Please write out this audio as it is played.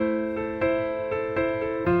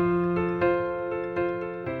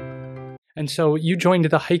And so you joined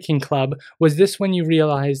the hiking club. Was this when you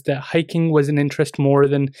realized that hiking was an interest more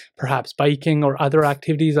than perhaps biking or other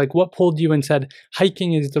activities? Like what pulled you and said,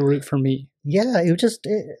 hiking is the route for me? Yeah, it just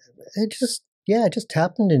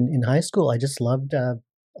happened in high school. I just loved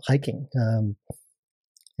hiking.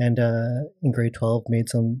 And in grade 12, made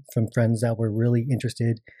some friends that were really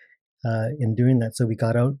interested in doing that. So we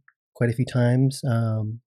got out quite a few times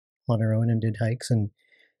on our own and did hikes. And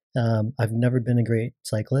I've never been a great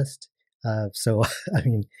cyclist. So, I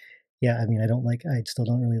mean, yeah, I mean, I still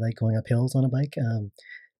don't really like going up hills on a bike.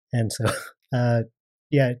 And so,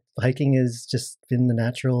 yeah, hiking has just been the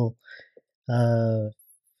natural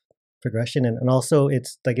progression. And also,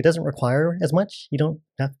 it's like it doesn't require as much. You don't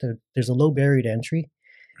have to, there's a low barrier to entry.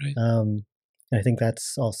 Right. And I think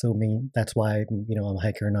that's also that's why, I'm a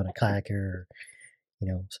hiker, not a kayaker,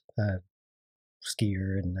 or,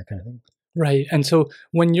 skier and that kind of thing. Right. And so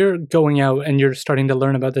when you're going out and you're starting to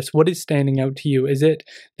learn about this, what is standing out to you? Is it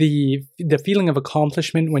the feeling of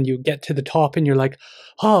accomplishment when you get to the top and you're like,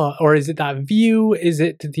 oh, or is it that view? Is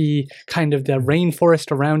it the kind of the rainforest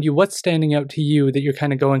around you? What's standing out to you that you're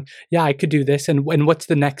kind of going, yeah, I could do this, and what's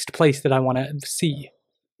the next place that I want to see?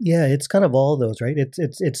 Yeah, it's kind of all of those, right?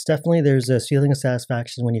 It's definitely, there's a feeling of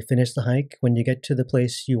satisfaction when you finish the hike, when you get to the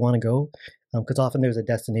place you want to go, because often there's a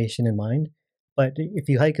destination in mind. But if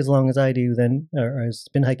you hike as long as I do, then, or has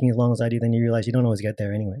been hiking as long as I do, then you realize you don't always get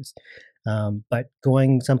there anyways. But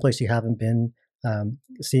going someplace you haven't been,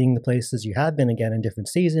 seeing the places you have been again in different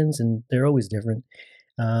seasons, and they're always different.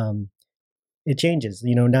 It changes.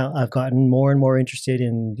 Now I've gotten more and more interested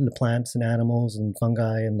in the plants and animals and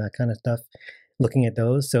fungi and that kind of stuff, looking at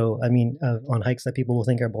those. So, I mean, on hikes that people will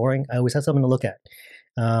think are boring, I always have something to look at.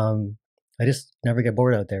 I just never get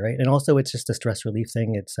bored out there, right? And also, it's just a stress relief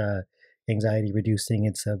thing. It's anxiety reducing.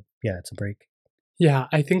 It's a break. Yeah,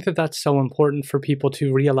 I think that that's so important for people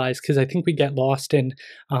to realize, because I think we get lost in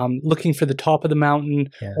looking for the top of the mountain,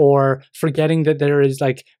 or forgetting that there is,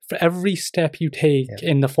 like, for every step you take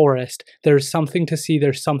in the forest, there's something to see,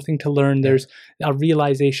 there's something to learn, there's a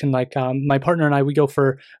realization. Like my partner and I, we go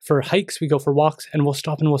for hikes, we go for walks, and we'll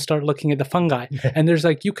stop and we'll start looking at the fungi. And there's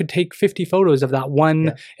like, you could take 50 photos of that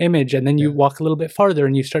one image, and then you walk a little bit farther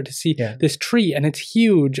and you start to see this tree and it's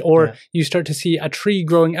huge, or you start to see a tree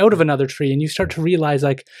growing out of another tree, and you start to realize,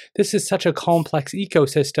 like, this is such a complex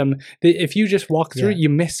ecosystem that if you just walk through it, you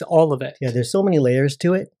miss all of it. Yeah, there's so many layers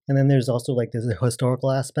to it. And then there's also, like, there's the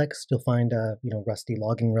historical aspects. You'll find rusty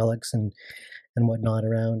logging relics and whatnot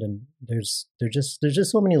around, and there's just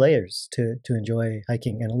so many layers to enjoy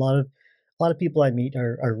hiking. And a lot of people I meet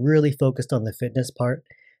are really focused on the fitness part,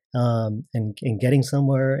 and getting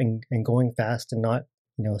somewhere and going fast and not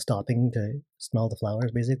stopping to smell the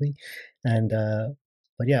flowers, basically. And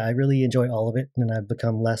but yeah, I really enjoy all of it, and I've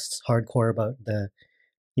become less hardcore about the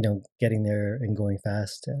getting there and going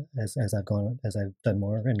fast as I've done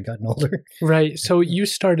more and gotten older. Right. So you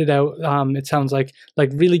started out, it sounds like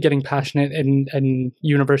really getting passionate in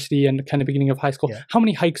university and kind of beginning of high school. Yeah. How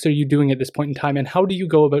many hikes are you doing at this point in time, and how do you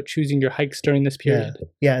go about choosing your hikes during this period?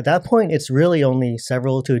 Yeah, at that point, it's really only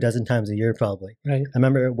several to a dozen times a year, probably. Right. I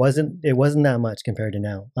remember it wasn't that much compared to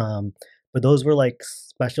now. But those were like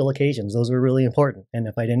special occasions. Those were really important. And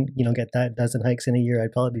if I didn't, get that dozen hikes in a year,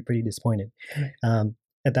 I'd probably be pretty disappointed. Right.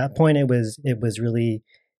 At that point, it was really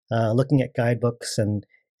looking at guidebooks and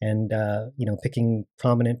picking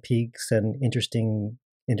prominent peaks and interesting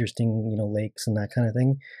lakes and that kind of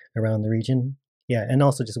thing around the region. Yeah, and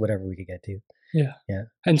also just whatever we could get to. Yeah. Yeah.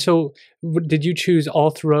 And so did you choose all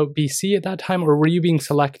throughout BC at that time, or were you being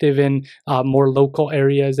selective in more local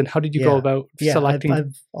areas? And how did you go about selecting?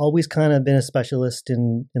 I've always kind of been a specialist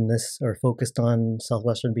in this, or focused on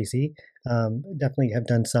southwestern BC. Definitely have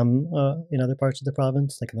done some in other parts of the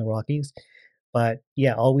province, like in the Rockies. But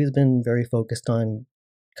yeah, always been very focused on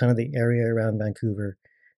kind of the area around Vancouver,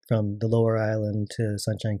 from the Lower Island to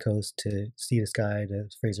Sunshine Coast to Sea to Sky to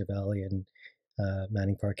Fraser Valley and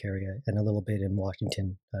Manning Park area, and a little bit in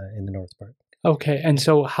Washington in the north part. Okay, and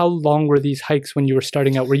so how long were these hikes when you were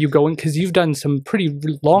starting out? Were you going, because you've done some pretty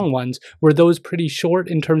long ones, were those pretty short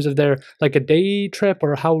in terms of their, like, a day trip,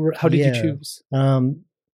 or how did you choose?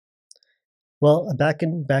 Well, back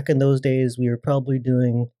in those days, we were probably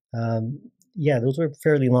doing, those were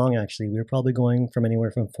fairly long, actually. We were probably going from anywhere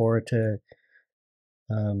from 4 to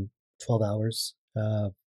 12 hours.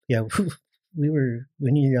 We were,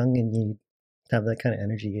 when you're young and you have that kind of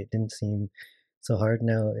energy, it didn't seem so hard.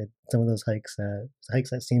 Now some of those hikes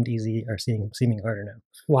that seemed easy are seeming harder now.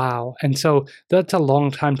 Wow. And so that's a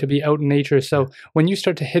long time to be out in nature. So when you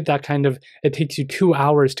start to hit that kind of, it takes you 2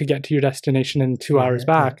 hours to get to your destination and 2 hours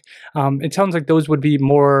back, it sounds like those would be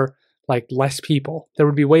more like less people. There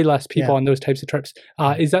would be way less people Yeah. on those types of trips.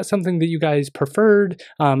 Is that something that you guys preferred?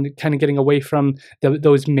 Kind of getting away from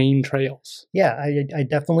those main trails? Yeah, I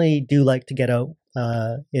definitely do like to get out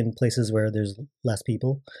in places where there's less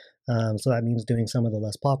people. So that means doing some of the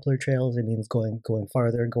less popular trails. It means going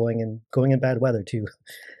farther, going in bad weather too.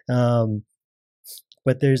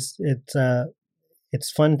 But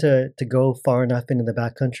it's fun to go far enough into the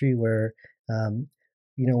backcountry where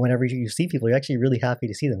you know, whenever you see people, you're actually really happy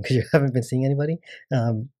to see them because you haven't been seeing anybody.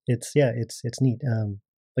 It's neat.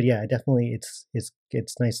 But yeah, definitely,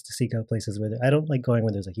 it's nice to seek out places where I don't like going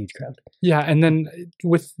where there's a huge crowd. Yeah, and then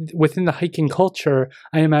within the hiking culture,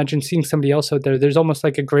 I imagine seeing somebody else out there, there's almost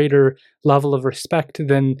like a greater level of respect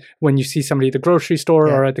than when you see somebody at the grocery store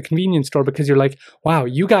or at the convenience store, because you're like, wow,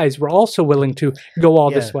 you guys were also willing to go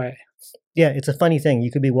all this way. Yeah, it's a funny thing. You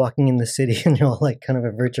could be walking in the city and you'll like kind of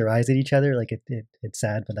avert your eyes at each other. Like it's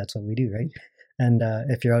sad, but that's what we do, right? And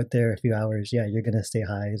if you're out there a few hours, yeah, you're gonna stay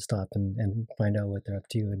high and stop and find out what they're up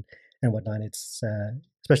to and whatnot. It's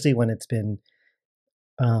especially when it's been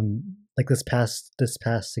like this past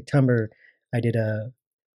September, I did I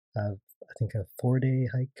think a 4-day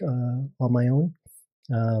hike on my own,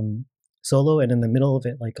 solo, and in the middle of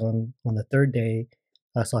it, like on the third day,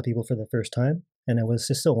 I saw people for the first time. And it was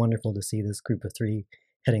just so wonderful to see this group of 3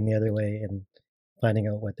 heading the other way and finding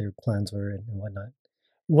out what their plans were and whatnot.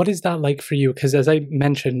 What is that like for you? Because as I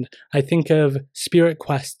mentioned, I think of spirit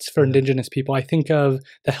quests for Indigenous people. I think of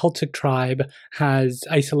the Celtic tribe has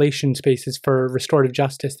isolation spaces for restorative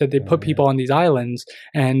justice, that they put people on these islands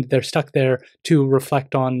and they're stuck there to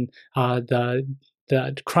reflect on the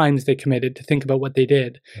crimes they committed, to think about what they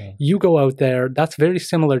did. You go out there, that's very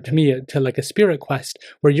similar to me, to like a spirit quest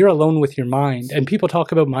where you're alone with your mind. And people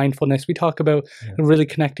talk about mindfulness, we talk about really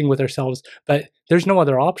connecting with ourselves, but there's no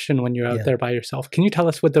other option when you're out there by yourself. Can you tell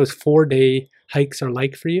us what those 4-day hikes are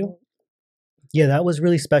like for you? Yeah, that was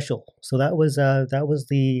really special. So that was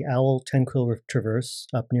the Owl 10 Quill Traverse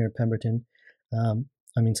up near Pemberton.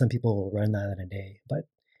 I mean, some people run that in a day, but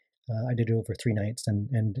I did it over 3 nights,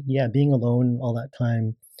 and yeah, being alone all that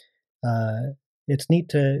time, it's neat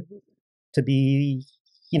to be,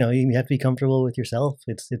 you know, you have to be comfortable with yourself.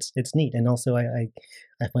 It's neat, and also I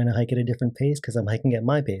find I hike at a different pace because I'm hiking at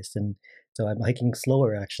my pace, and so I'm hiking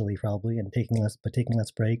slower actually probably, and taking less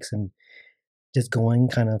breaks, and just going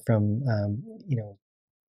kind of from you know,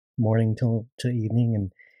 morning to evening,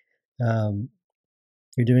 and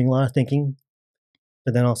you're doing a lot of thinking.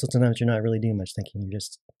 But then also sometimes you're not really doing much thinking. You're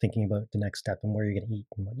just thinking about the next step and where you're going to eat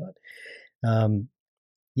and whatnot.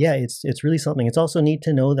 Yeah, it's really something. It's also neat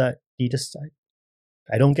to know that you just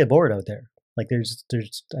I don't get bored out there. Like there's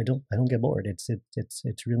I don't get bored. It's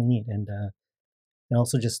really neat, and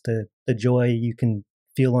also just the joy you can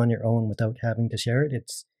feel on your own without having to share it.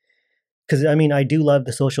 It's because I mean I do love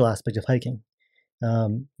the social aspect of hiking.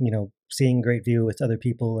 You know, seeing great view with other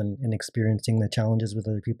people and experiencing the challenges with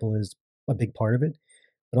other people is a big part of it.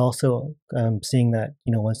 But also seeing that,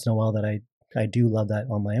 you know, once in a while that I do love that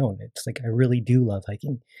on my own. It's like I really do love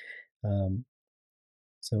hiking.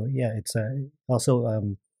 So yeah, it's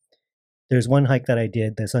also there's one hike that I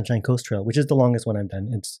did, the Sunshine Coast Trail, which is the longest one I've done.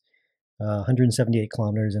 It's 178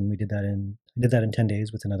 kilometers, and I did that in 10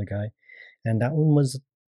 days with another guy, and that one was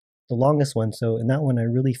the longest one. So in that one, I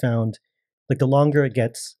really found like the longer it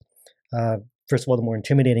gets, first of all, the more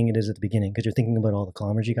intimidating it is at the beginning because you're thinking about all the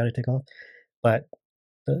kilometers you got to take off, but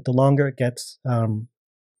the longer it gets,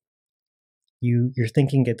 your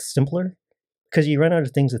thinking gets simpler because you run out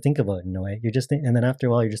of things to think about in a way. You're just and then after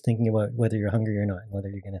a while, you're just thinking about whether you're hungry or not, and whether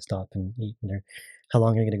you're going to stop and eat, and how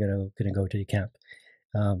long you're going to go to your camp.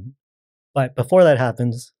 But before that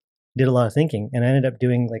happens, did a lot of thinking, and I ended up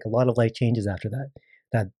doing like a lot of life changes after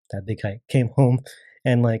that big hike. Came home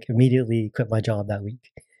and like immediately quit my job that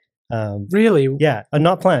week. Really? Yeah,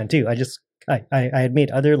 not planned too. I had made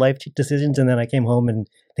other life decisions, and then I came home and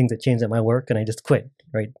things that changed at my work, and I just quit.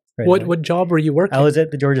 Right. What job were you working? I was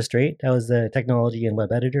at the Georgia Straight. I was the technology and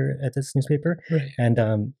web editor at this newspaper,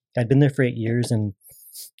 and I'd been there for 8 years, and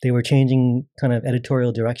they were changing kind of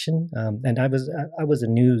editorial direction. And I was a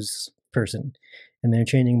news person, and they're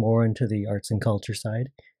changing more into the arts and culture side,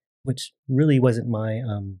 which really wasn't my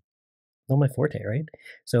not my forte, right?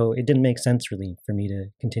 So it didn't make sense really for me to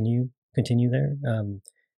continue there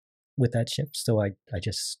with that shift. So I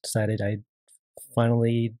just decided I'd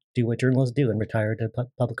finally do what journalists do and retire to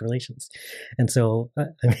public relations. And so I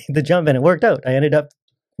made the jump, and it worked out. I ended up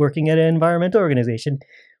working at an environmental organization,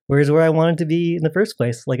 where I wanted to be in the first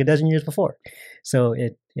place, like a dozen years before. So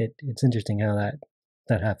it's interesting how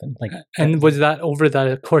that happened. Like, and was that over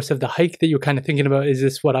the course of the hike that you were kind of thinking about? Is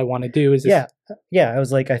this what I want to do? Is this... Yeah. I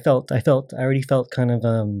was like, I already felt kind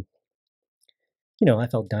of I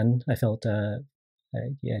felt done. I felt, I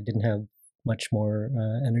didn't have much more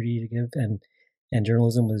energy to give, and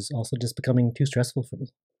journalism was also just becoming too stressful for me.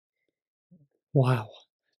 Wow.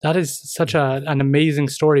 That is such an amazing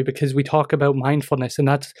story, because we talk about mindfulness, and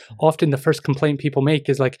that's often the first complaint people make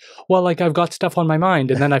is like, well, like I've got stuff on my mind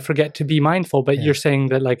and then I forget to be mindful. But you're saying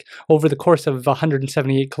that like over the course of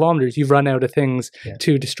 178 kilometers, you've run out of things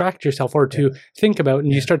to distract yourself or to think about,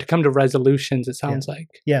 and you start to come to resolutions, it sounds like.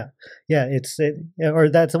 Yeah. Or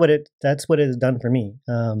that's what it has done for me.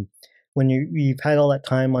 When you've had all that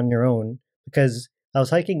time on your own, because I was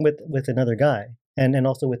hiking with another guy, and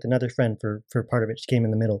also with another friend for part of it. She came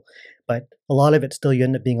in the middle, but a lot of it still you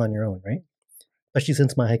end up being on your own, right? Especially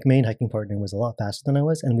since my main hiking partner was a lot faster than I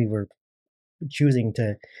was, and we were choosing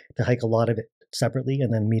to hike a lot of it separately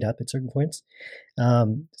and then meet up at certain points.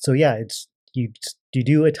 So yeah, it's you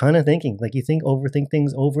do a ton of thinking. Like you overthink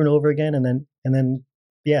things over and over again, and then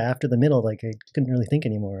after the middle, like I couldn't really think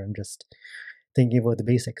anymore. I'm just thinking about the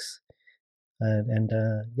basics,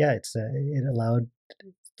 it allowed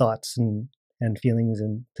thoughts and feelings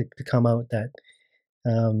and to come out that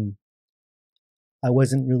I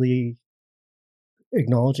wasn't really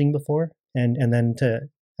acknowledging before, and then to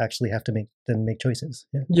actually have to make choices.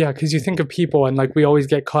 Yeah, because you think of people and like we always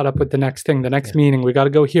get caught up with the next thing, the next meeting. We got to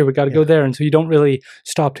go here, we got to go there, and so you don't really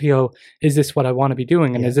stop to go, is this what I want to be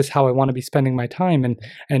doing, and is this how I want to be spending my time,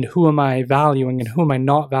 and who am I valuing and who am I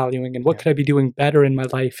not valuing, and what could I be doing better in my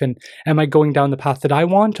life, and am I going down the path that I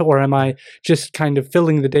want, or am I just kind of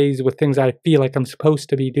filling the days with things I feel like I'm supposed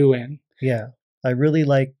to be doing? Yeah, I really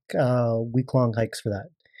like week-long hikes for that.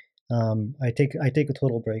 I take a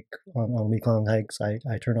total break on week-long hikes. I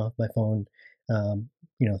turn off my phone,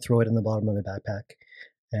 throw it in the bottom of my backpack,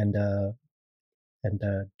 and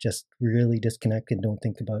just really disconnect and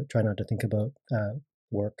try not to think about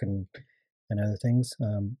work and other things.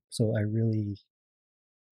 So I really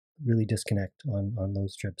disconnect on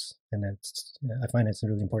those trips, and I find it's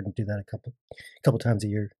really important to do that a couple times a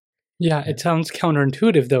year. Yeah, it sounds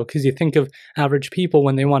counterintuitive though, because you think of average people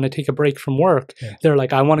when they want to take a break from work, they're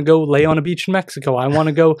like, I want to go lay on a beach in Mexico. I want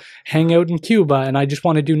to go hang out in Cuba, and I just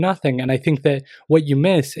want to do nothing. And I think that what you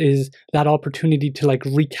miss is that opportunity to like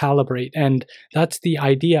recalibrate. And that's the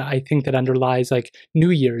idea, I think, that underlies like New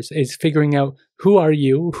Year's, is figuring out who are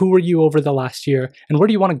you? Who were you over the last year? And where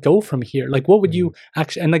do you want to go from here? Like, what would you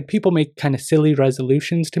actually, and like people make kind of silly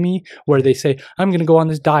resolutions to me where they say, I'm going to go on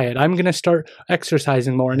this diet. I'm going to start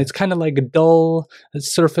exercising more. And it's kind of like dull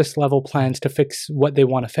surface level plans to fix what they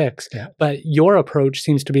want to fix. But your approach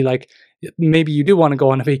seems to be like, maybe you do want to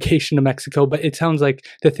go on a vacation to Mexico, but it sounds like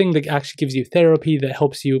the thing that actually gives you therapy, that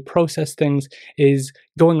helps you process things, is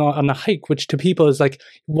going on a hike, which to people is like,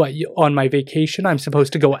 what, on my vacation, I'm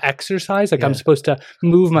supposed to go exercise? Like I'm supposed to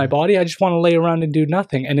move my body? I just want to lay around and do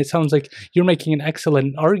nothing. And it sounds like you're making an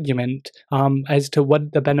excellent argument as to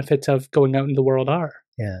what the benefits of going out in the world are.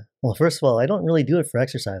 Yeah. Well, first of all, I don't really do it for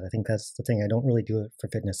exercise. I think that's the thing. I don't really do it for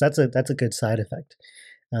fitness. That's a good side effect.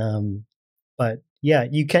 But yeah,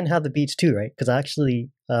 you can have the beach too, right? Because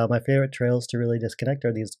actually, my favorite trails to really disconnect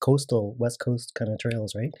are these coastal West Coast kind of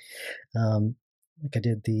trails, right? Like I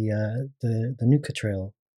did the Nuka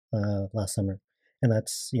Trail last summer, and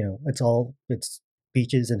that's it's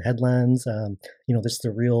beaches and headlands. This is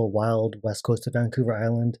the real wild West Coast of Vancouver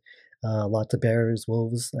Island. Lots of bears,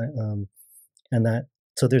 wolves, and that.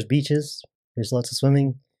 So there's beaches. There's lots of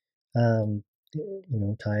swimming.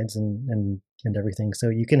 Tides and everything. So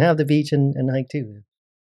you can have the beach and hike too.